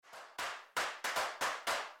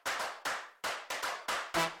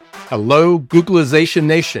Hello, Googleization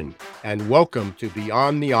Nation, and welcome to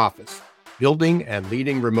Beyond the Office, Building and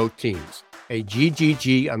Leading Remote Teams, a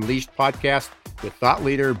GGG Unleashed podcast with thought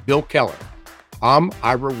leader Bill Keller. I'm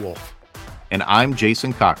Ira Wolf. And I'm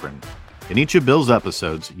Jason Cochran. In each of Bill's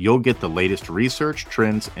episodes, you'll get the latest research,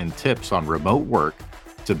 trends, and tips on remote work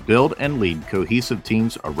to build and lead cohesive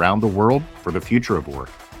teams around the world for the future of work.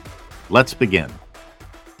 Let's begin.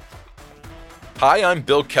 Hi, I'm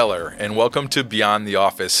Bill Keller, and welcome to Beyond the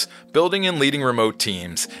Office, Building and Leading Remote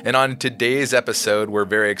Teams. And on today's episode, we're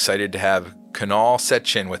very excited to have Kunal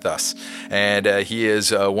Setchin with us. And he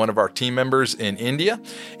is one of our team members in India,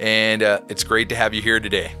 and it's great to have you here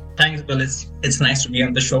today. Thanks, Bill. It's nice to be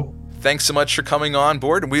on the show. Thanks so much for coming on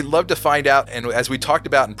board. And we'd love to find out, and as we talked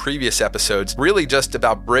about in previous episodes, really just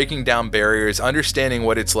about breaking down barriers, understanding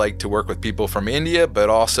what it's like to work with people from India, but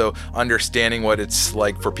also understanding what it's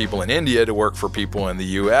like for people in India to work for people in the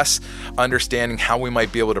US, understanding how we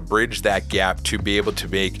might be able to bridge that gap to be able to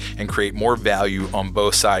make and create more value on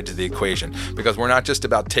both sides of the equation. Because we're not just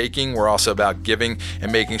about taking, we're also about giving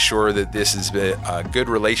and making sure that this is a good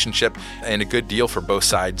relationship and a good deal for both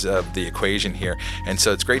sides of the equation here. And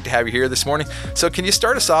so it's great to have you here this morning. So can you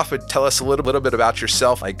start us off and tell us a little bit about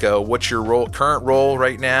yourself, like what's your current role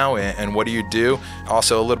right now, and what do you do?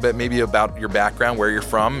 Also a little bit maybe about your background, where you're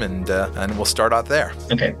from, and we'll start out there.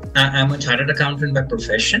 Okay, I'm a chartered accountant by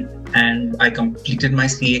profession, and I completed my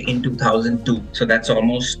CA in 2002. So that's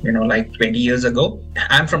almost like 20 years ago.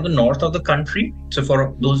 I'm from the north of the country. So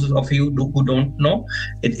for those of you who don't know,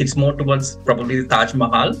 it's more towards probably the Taj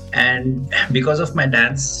Mahal. And because of my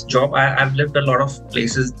dad's job, I've lived a lot of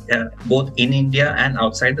places, both in India and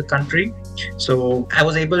outside the country. So I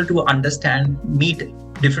was able to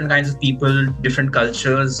meet different kinds of people, different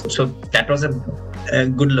cultures. So that was a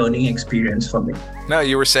good learning experience for me. Now,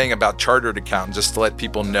 you were saying about chartered accountant, just to let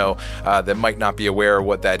people know that might not be aware of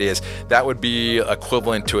what that is. That would be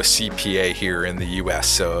equivalent to a CPA here in the US.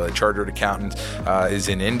 So a chartered accountant is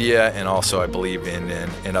in India, and also I believe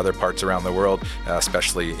in other parts around the world,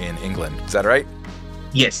 especially in England. Is that right?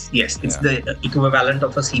 Yes. It's the equivalent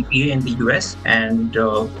of a CPA in the US. And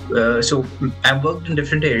so I've worked in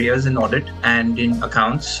different areas in audit and in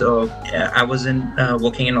accounts. So I was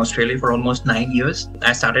working in Australia for almost 9 years.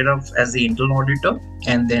 I started off as the internal auditor,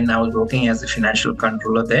 and then I was working as a financial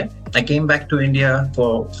controller there. I came back to India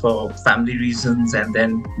for family reasons, and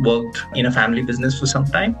then worked in a family business for some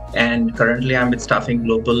time. And currently I'm with Staffing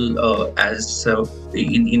Global as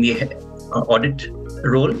in the audit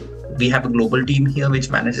role. We have a global team here which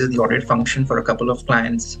manages the audit function for a couple of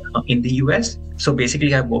clients in the US. So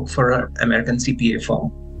basically, I work for an American CPA firm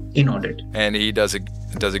in audit. And he does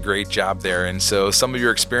a great job there. And so some of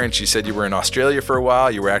your experience, you said you were in Australia for a while.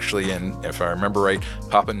 You were actually in, if I remember right,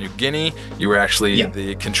 Papua New Guinea. You were actually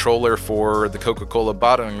the controller for the Coca-Cola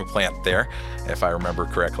bottling plant there, if I remember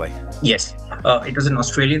correctly. Yes. It was an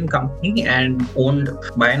Australian company and owned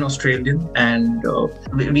by an Australian. And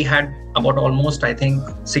we had about almost, I think,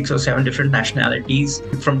 6 or 7 different nationalities,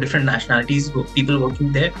 people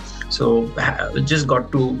working there. So just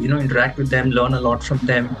got to, interact with them, learn a lot from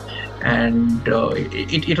them. And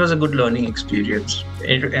it was a good learning experience,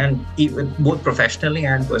 both professionally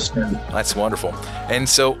and personally. That's wonderful. And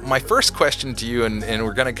so my first question to you, and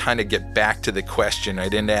we're going to kind of get back to the question I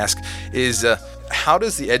didn't ask, is how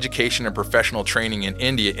does the education and professional training in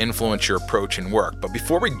India influence your approach and work? But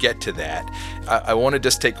before we get to that, I want to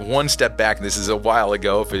just take one step back. This is a while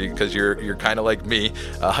ago because you're kind of like me.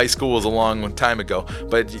 High school was a long time ago.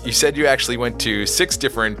 But you said you actually went to 6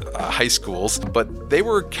 different high schools, but they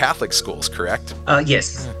were Catholic schools, correct?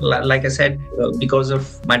 Yes. Like I said, because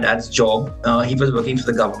of my dad's job, he was working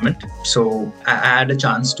for the government. So I had a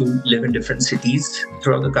chance to live in different cities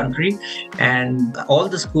throughout the country. And all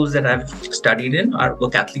the schools that I've studied in were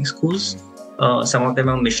Catholic schools. Some of them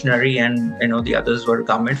are missionary, and the others were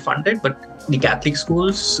government funded. But the Catholic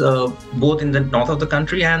schools, both in the north of the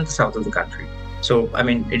country and the south of the country. So,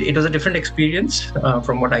 it was a different experience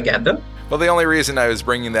from what I gather. Well, the only reason I was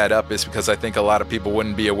bringing that up is because I think a lot of people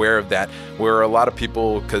wouldn't be aware of that, where a lot of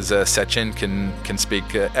people, because Setchin can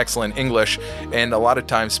speak excellent English, and a lot of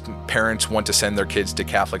times parents want to send their kids to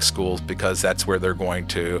Catholic schools because that's where they're going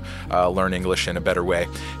to learn English in a better way.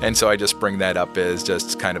 And so I just bring that up as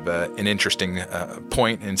just kind of an interesting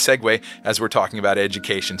point and segue as we're talking about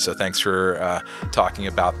education. So thanks for talking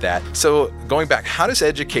about that. So going back, how does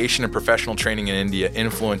education and professional training in India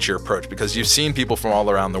influence your approach? Because you've seen people from all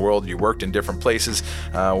around the world, you worked worked in different places,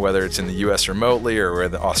 whether it's in the U.S. remotely or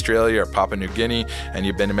Australia or Papua New Guinea, and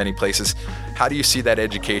you've been to many places. How do you see that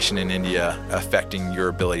education in India affecting your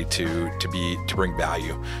ability to bring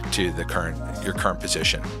value to your current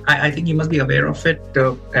position? I think you must be aware of it,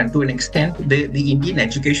 and to an extent, the Indian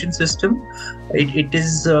education system,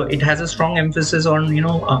 it has a strong emphasis on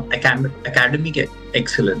academic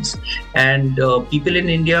excellence, and people in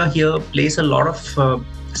India here place a lot of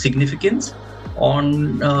significance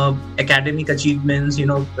on academic achievements,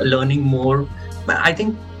 learning more. But I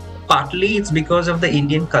think partly it's because of the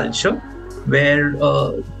Indian culture, where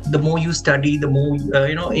the more you study, the more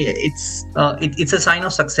it's a sign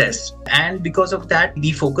of success. And because of that,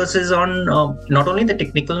 the focus is on not only the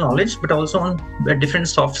technical knowledge but also on different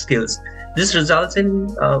soft skills. This results in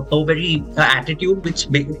a very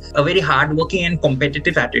hardworking and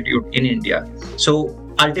competitive attitude in India. So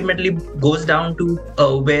ultimately goes down to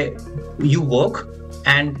where you work,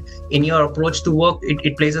 and in your approach to work,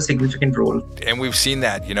 it plays a significant role. And we've seen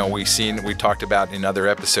that, we talked about in other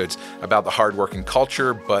episodes about the hardworking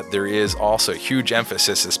culture, but there is also a huge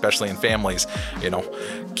emphasis, especially in families,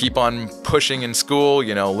 keep on pushing in school,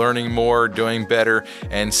 learning more, doing better.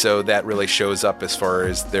 And so that really shows up as far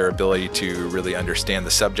as their ability to really understand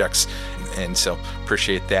the subjects. And so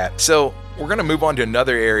appreciate that. So we're going to move on to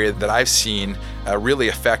another area that I've seen really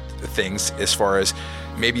affect things as far as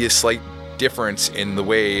maybe a slight difference in the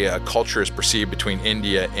way culture is perceived between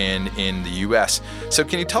India and in the US. So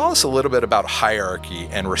can you tell us a little bit about hierarchy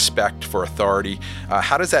and respect for authority?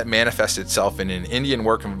 How does that manifest itself in an Indian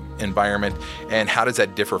work environment, and how does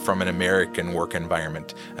that differ from an American work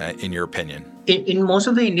environment, in your opinion? In most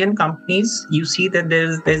of the Indian companies, you see that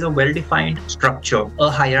there's a well-defined structure, a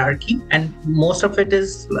hierarchy, and most of it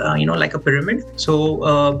is like a pyramid.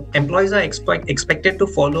 So employees are expected to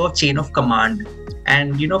follow a chain of command.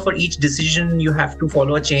 And for each decision, you have to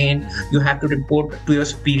follow a chain. You have to report to your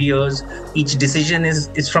superiors. Each decision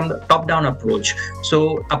is from the top-down approach.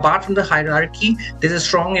 So apart from the hierarchy, there's a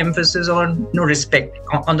strong emphasis on respect,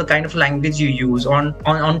 on the kind of language you use,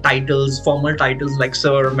 on titles, formal titles like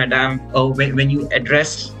sir, madam, when you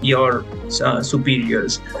address your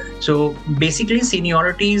superiors. So basically,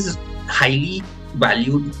 seniority is highly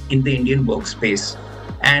valued in the Indian workspace.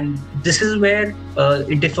 And this is where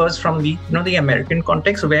it differs from the American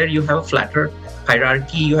context, where you have a flatter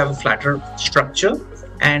hierarchy, you have a flatter structure,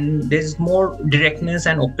 and there's more directness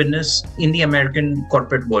and openness in the American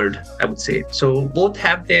corporate world, I would say. So both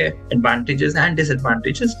have their advantages and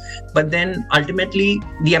disadvantages, but then ultimately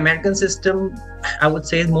the American system, I would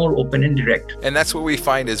say, is more open and direct. And that's what we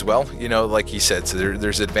find as well, like you said, so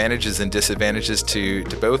there's advantages and disadvantages to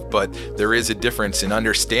both, but there is a difference in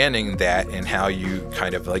understanding that and how you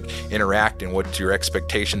kind of like interact and what your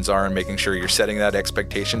expectations are, and making sure you're setting that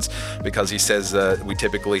expectations, because he says we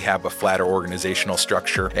typically have a flatter organizational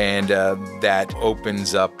structure, and that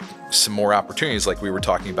opens up some more opportunities, like we were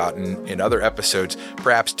talking about in other episodes,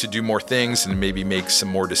 perhaps to do more things and maybe make some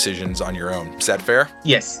more decisions on your own. Is that fair?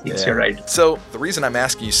 Yes, yeah. You're right. So the reason I'm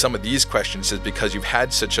asking you some of these questions is because you've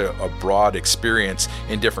had such a broad experience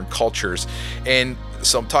in different cultures. And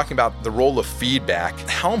so I'm talking about the role of feedback.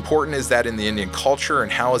 How important is that in the Indian culture,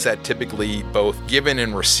 and how is that typically both given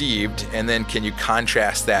and received? And then can you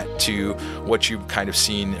contrast that to what you've kind of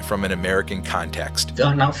seen from an American context?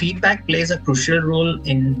 Now, feedback plays a crucial role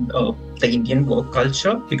in the Indian work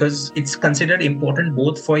culture, because it's considered important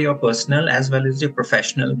both for your personal as well as your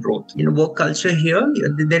professional growth. In work culture here,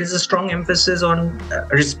 there is a strong emphasis on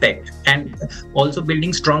respect, and also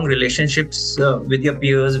building strong relationships with your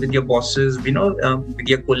peers, with your bosses, with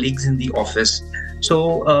your colleagues in the office.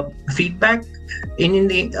 So feedback in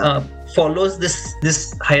India follows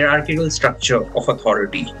this hierarchical structure of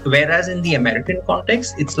authority, whereas in the American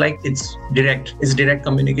context, it's direct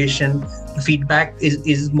communication. Feedback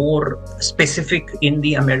is more specific in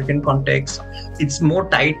the American context. It's more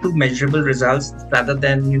tied to measurable results rather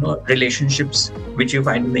than relationships, which you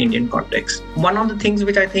find in the Indian context. One of the things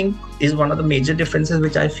which I think is one of the major differences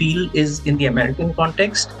which I feel is in the American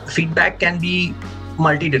context, feedback can be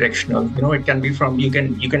multi-directional. It can be from you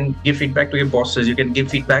can give feedback to your bosses, you can give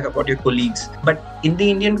feedback about your colleagues, but in the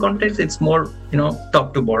Indian context it's more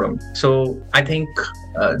top to bottom. So I think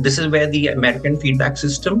this is where the American feedback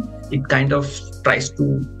system, it kind of tries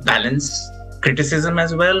to balance criticism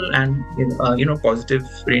as well and positive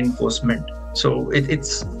reinforcement. So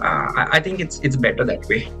I think it's better that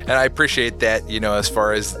way. And I appreciate that, as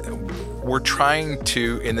far as we're trying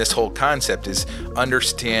to, in this whole concept, is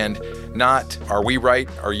understand not are we right,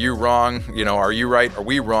 are you wrong, are you right, are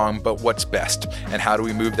we wrong, but what's best and how do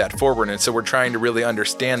we move that forward. And so we're trying to really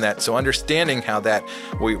understand that. So understanding how that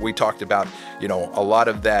we talked about, a lot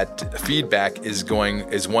of that feedback is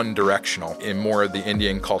one directional in more of the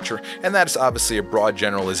Indian culture. And that's obviously a broad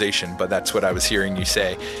generalization, but that's what I was hearing you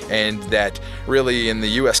say. And that really in the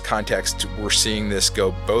US context, we're seeing this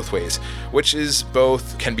go both ways, which is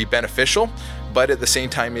both can be beneficial, but at the same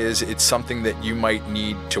time it's something that you might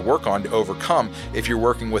need to work on to overcome if you're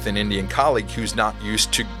working with an Indian colleague who's not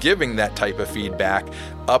used to giving that type of feedback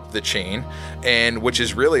up the chain, and which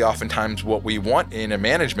is really oftentimes what we want in a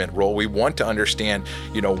management role. We want to understand,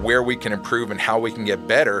 where we can improve and how we can get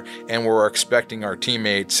better, and we're expecting our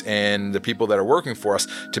teammates and the people that are working for us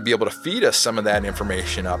to be able to feed us some of that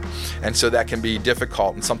information up. And so that can be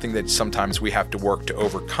difficult and something that sometimes we have to work to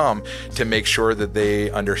overcome to make sure that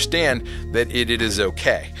they understand that it is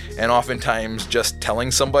okay. And oftentimes just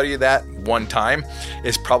telling somebody that one time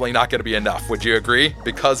is probably not going to be enough. Would you agree?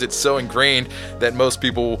 Because it's so ingrained that most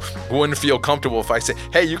people wouldn't feel comfortable if I say,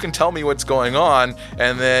 hey, you can tell me what's going on,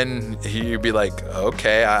 and then you'd be like,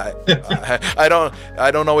 okay, I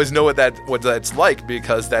don't always know what that's like,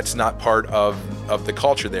 because that's not part of the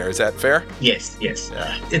culture there. Is that fair? Yes. Yeah.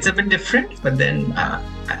 It's a bit different, but then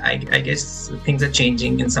I guess things are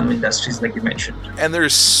changing in some industries, like you mentioned. And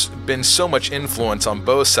there's been so much influence on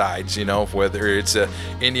both sides, whether it's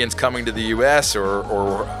Indians coming to the U.S.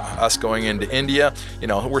 or us going into India,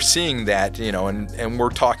 we're seeing that, and we're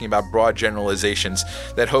talking about broad generalizations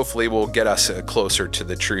that hopefully will get us closer to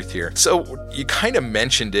the truth here. So you kind of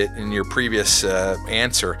mentioned it in your previous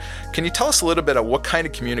answer. Can you tell us a little bit of what kind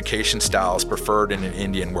of communication style is preferred in an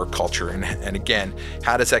Indian work culture? And again,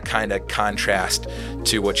 how does that kind of contrast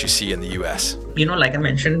to what you see in the U.S.? Like I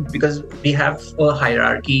mentioned, because we have a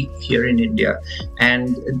hierarchy here in India,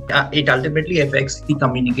 and it ultimately affects the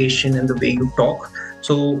communication and the way you talk.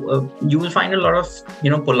 So you will find a lot of,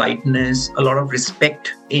 politeness, a lot of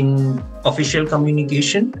respect in official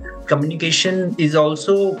communication. Communication is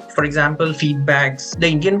also, for example, feedbacks. The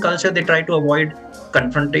Indian culture, they try to avoid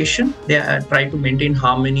confrontation. They try to maintain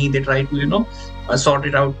harmony. They try to, sort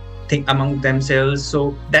it out among themselves.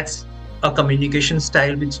 So that's a communication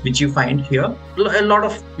style which you find here. A lot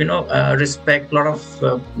of respect, a lot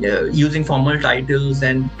of using formal titles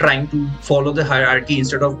and trying to follow the hierarchy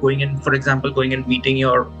instead of going and meeting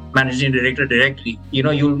your managing director directly.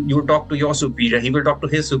 You'll talk to your superior, he will talk to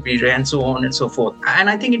his superior, and so on and so forth. And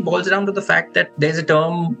I think it boils down to the fact that there's a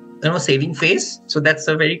term, saving face. So that's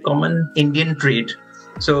a very common Indian trait.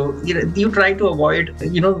 So you try to avoid,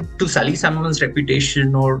 to sully someone's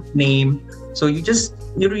reputation or name. So you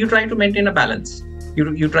try to maintain a balance.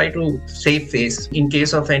 You try to save face in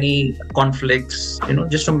case of any conflicts,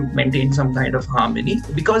 just to maintain some kind of harmony.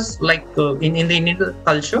 Because like in the Indian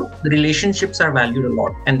culture, the relationships are valued a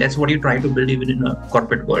lot. And that's what you try to build even in a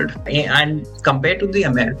corporate world. And compared to the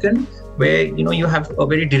American, where, you have a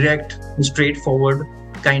very direct and straightforward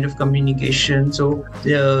kind of communication. So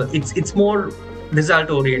it's more result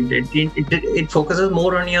oriented. It focuses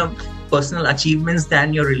more on your personal achievements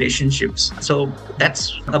than your relationships. So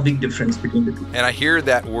that's a big difference between the two. And I hear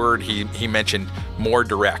that word he mentioned, more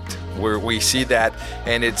direct, where we see that,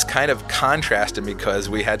 and it's kind of contrasted because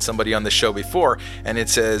we had somebody on the show before, and it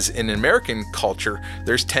says in American culture,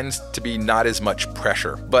 there tends to be not as much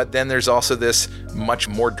pressure. But then there's also this much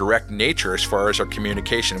more direct nature as far as our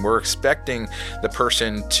communication. We're expecting the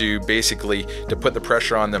person to basically to put the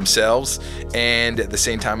pressure on themselves, and at the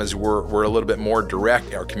same time as we're a little bit more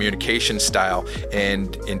direct, our communication style,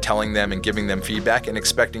 and in telling them and giving them feedback and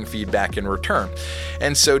expecting feedback in return.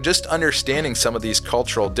 And so just understanding some of these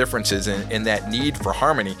cultural differences in that need for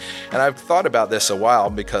harmony. And I've thought about this a while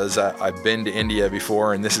because I've been to India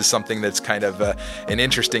before, and this is something that's kind of an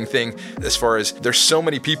interesting thing as far as there's so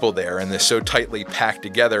many people there and they're so tightly packed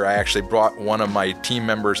together. I actually brought one of my team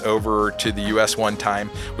members over to the US one time.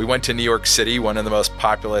 We went to New York City, one of the most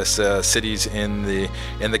populous cities in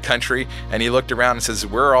the country, and he looked around and says,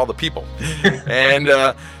 "Where are all the people?"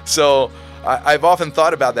 And so I've often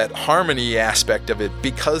thought about that harmony aspect of it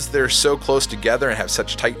because they're so close together and have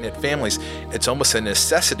such tight-knit families. It's almost a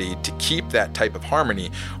necessity to keep that type of harmony,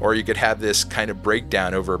 or you could have this kind of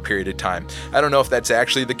breakdown over a period of time. I don't know if that's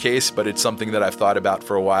actually the case, but it's something that I've thought about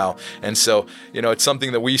for a while. And so, it's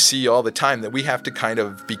something that we see all the time, that we have to kind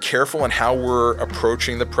of be careful in how we're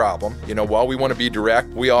approaching the problem. While we want to be direct,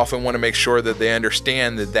 we often want to make sure that they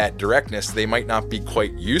understand that directness they might not be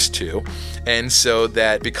quite used to. And so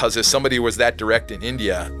that because if somebody was was that direct in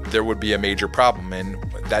India, there would be a major problem. And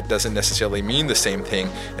that doesn't necessarily mean the same thing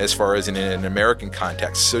as far as in an American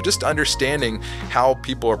context. So just understanding how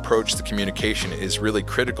people approach the communication is really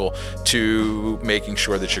critical to making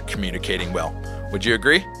sure that you're communicating well. Would you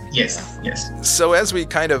agree? Yes. So as we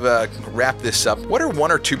kind of wrap this up, what are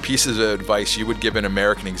one or two pieces of advice you would give an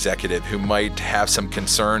American executive who might have some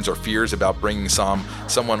concerns or fears about bringing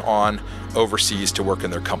someone on overseas to work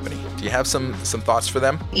in their company? Do you have some thoughts for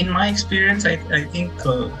them? In my experience, I think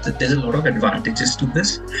that there's a lot of advantages to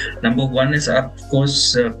this. Number one is, of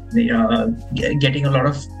course, getting a lot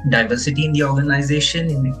of diversity in the organization,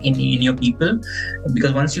 in your people,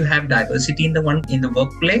 because once you have diversity in the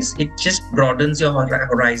workplace, it just broadens your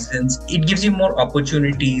horizons. It gives you more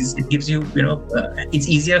opportunities. It gives you, it's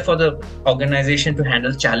easier for the organization to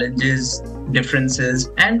handle challenges, differences,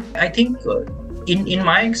 and I think. In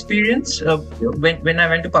my experience, when I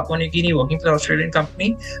went to Papua New Guinea working for the Australian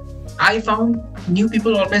company, I found new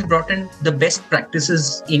people always brought in the best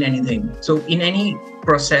practices in anything. So in any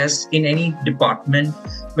process, in any department,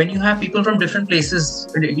 when you have people from different places,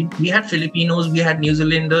 we had Filipinos, we had New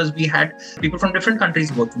Zealanders, we had people from different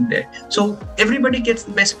countries working there. So everybody gets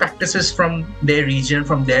the best practices from their region,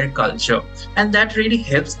 from their culture. And that really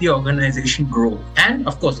helps the organization grow. And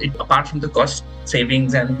of course, apart from the cost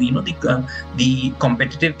savings and the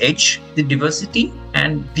competitive edge, the diversity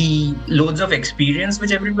and the loads of experience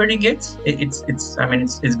which everybody gets,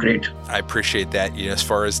 it's great. I appreciate that. As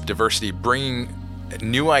far as diversity, bringing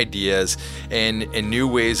new ideas and new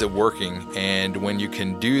ways of working, and when you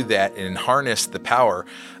can do that and harness the power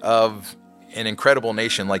of an incredible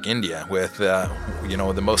nation like India, with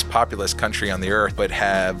the most populous country on the earth, but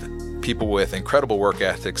have people with incredible work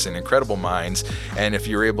ethics and incredible minds. And if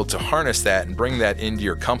you're able to harness that and bring that into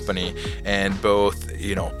your company and both,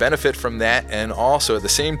 benefit from that, and also at the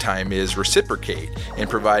same time is reciprocate in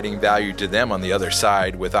providing value to them on the other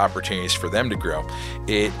side with opportunities for them to grow,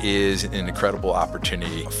 it is an incredible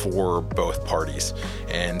opportunity for both parties.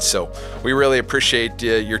 And so we really appreciate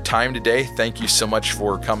your time today. Thank you so much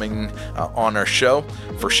for coming on our show,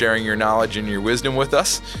 for sharing your knowledge and your wisdom with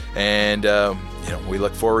us. And we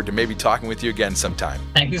look forward to maybe talking with you again sometime.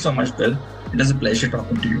 Thank you so much, Bill. It was a pleasure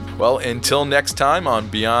talking to you. Well, until next time on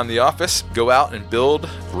Beyond the Office, go out and build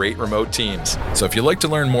great remote teams. So if you'd like to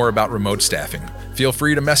learn more about remote staffing, feel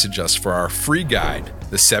free to message us for our free guide,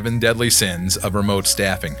 The 7 Deadly Sins of Remote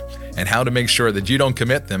Staffing, and how to make sure that you don't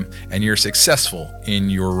commit them and you're successful in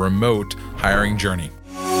your remote hiring journey.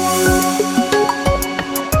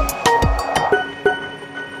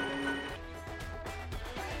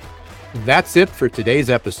 That's it for today's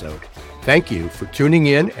episode. Thank you for tuning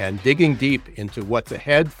in and digging deep into what's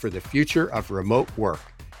ahead for the future of remote work.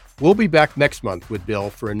 We'll be back next month with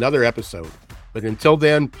Bill for another episode. But until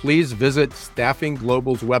then, please visit Staffing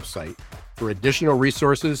Global's website for additional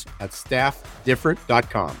resources at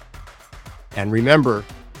staffdifferent.com. And remember,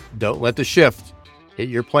 don't let the shift hit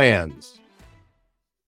your plans.